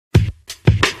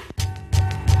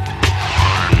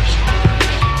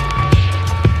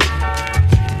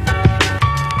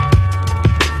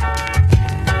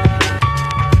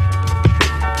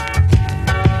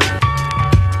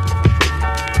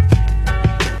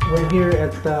here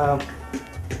at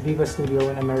Viva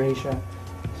Studio in America.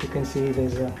 As you can see,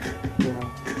 there's a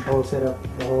whole setup.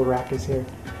 The whole rack is here,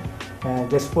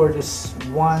 just for this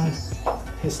one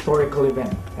historical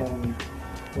event. And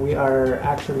we are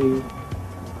actually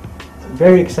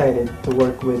very excited to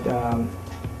work with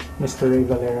Mr. Rey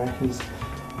Valera. He's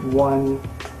one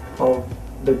of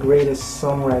the greatest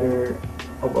songwriter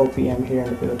of OPM here in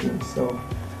the Philippines. So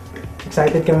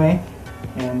excited kami,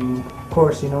 and of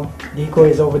course, D-Coy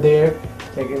is over there.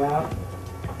 Check him out.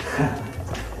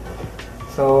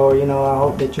 So I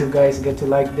hope that you guys get to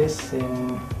like this,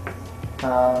 and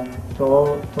to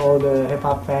all the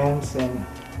hip-hop fans and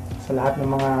sa lahat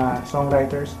ng mga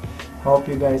songwriters, I hope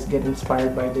you guys get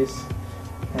inspired by this,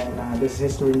 and this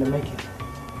is history in the making.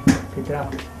 Keep it up.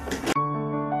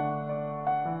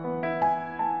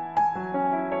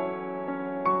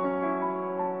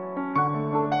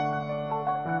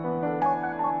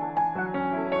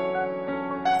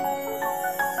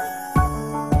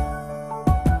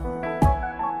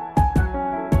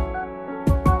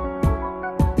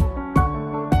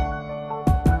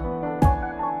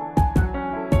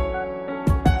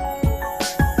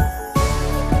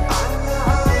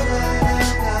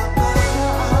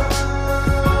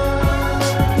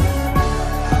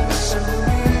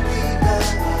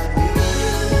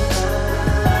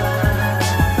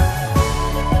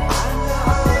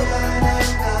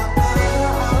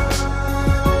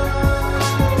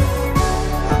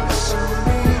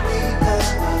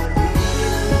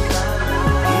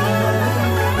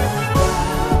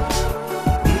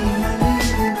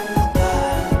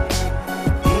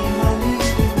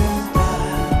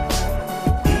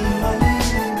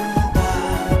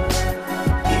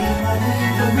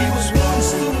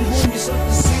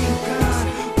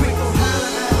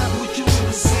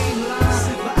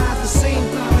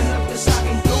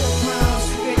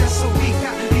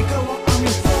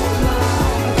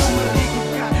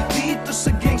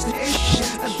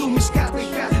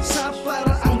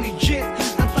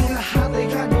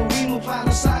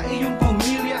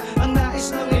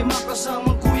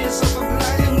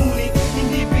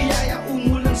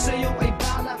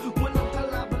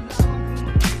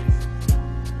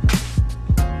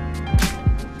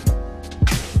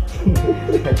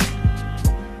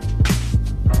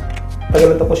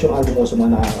 Tagal na tapos yung album ko sa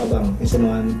mga nakakabang, sa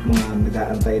mga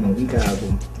nag-aantay ng Wika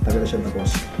album. Tagal na siyang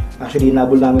tapos. Actually,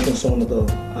 nabul namin itong song na to.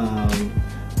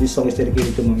 This song is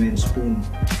dedicated to my man Spoon.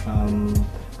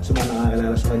 Sa mga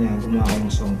nakakilala sa kanya, gumawa ko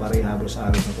ng song para ihabol sa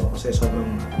album na to. Kasi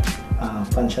sobrang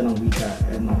fan siya ng Wika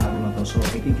and ng album na to. So I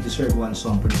think he deserve one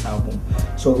song for this album.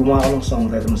 So gumawa ko ng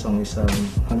song, title ng song is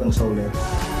Hanggang Sa Huli.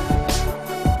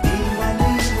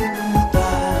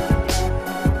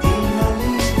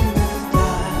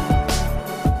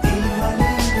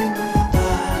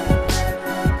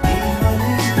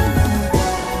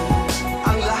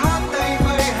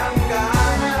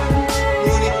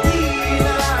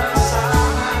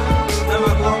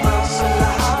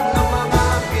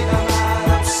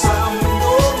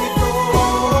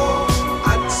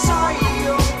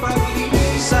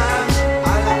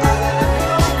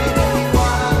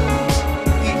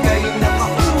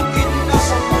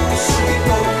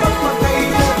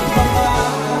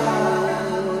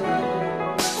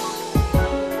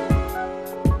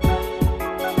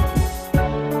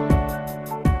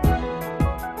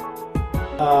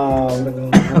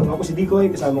 Ako si D-Coy,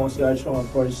 kasama ko si Archon, of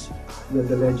course, the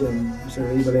legend, Mr.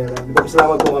 Rey Valera.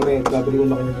 Salamat po kami, gagawin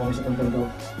ko kami po sa kantang to.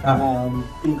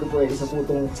 Tingin ko po isa po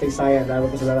itong saysayan, lalo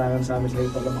po sa larangan sa amin sila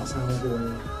yung pagkamakasama ko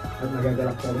at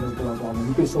nagagalak po kami po kami.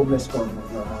 Hindi ko so blessed po.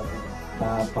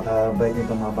 Napakabait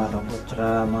nitong mga bata po, tsaka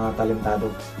mga talentado.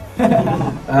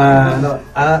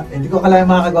 Hindi ko akala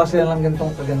makakagawa sila lang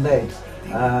ganitong kaganda eh.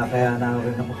 Kaya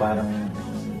rin ako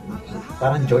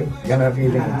parang joy, gano'n ang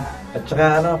feeling. At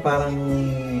saka parang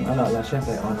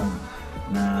syempre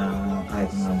na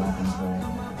kahit mga batang ko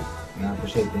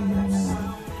na-appreciate yung ginagawa.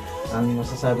 Ang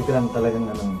masasabi ko lang talagang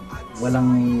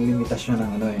walang limitasyon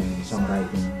ng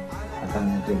songwriting at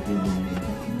ang creativity.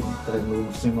 Talagang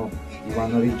gusto mo, you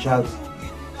wanna reach out,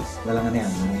 walang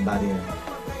walang barrier.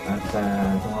 At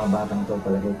itong mga batang to,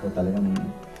 palagay ko talagang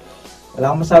wala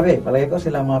akong masabi. Palagay ko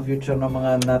sila mga future ng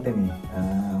mga natin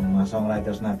mga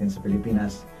songwriters natin sa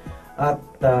Pilipinas. At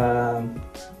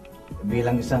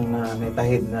bilang isang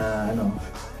netahid na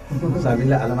sabi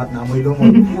nila, alamat na amoy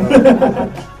lumot.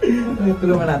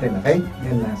 Tulungan natin, okay?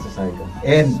 Yun lang sasabi ko.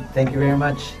 And thank you very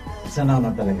much. Sana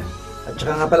na talaga. At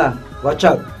saka nga pala, watch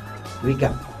out! Wika!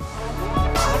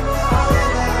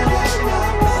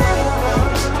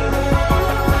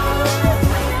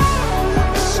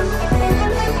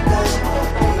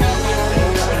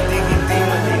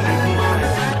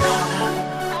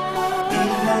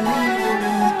 huli.